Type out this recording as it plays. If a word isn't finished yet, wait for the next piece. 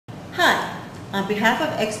Hi, on behalf of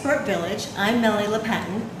Expert Village, I'm Melanie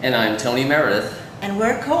LaPatin. And I'm Tony Meredith. And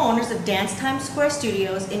we're co-owners of Dance Time Square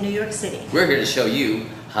Studios in New York City. We're here to show you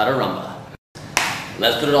how to rumba.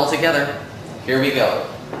 Let's put it all together. Here we go.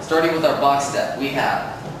 Starting with our box step, we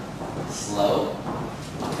have slow,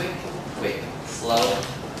 quick, quick, slow,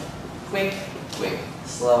 quick, quick,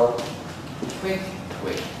 slow, quick,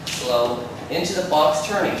 quick, slow, into the box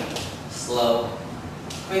turning, slow,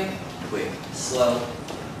 quick, quick, slow,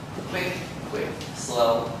 quick, quick,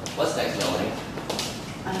 slow. What's next, Melanie?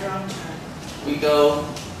 Underarm turn. We go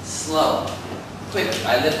slow, quick.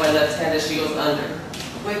 I lift my left hand as she goes under.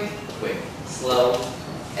 Quick, quick, slow,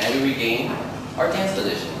 and we regain our dance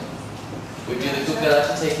position. We do the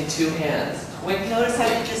cucaracha taking two hands. Quick. Notice how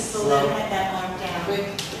quick, you just slow, solidified that arm down. quick,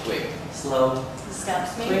 quick, slow, This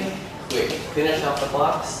stops me. quick, quick. Finish off the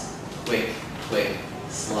box. Quick, quick,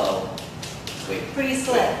 slow, quick. Pretty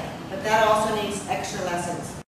slick, but that also needs extra lessons.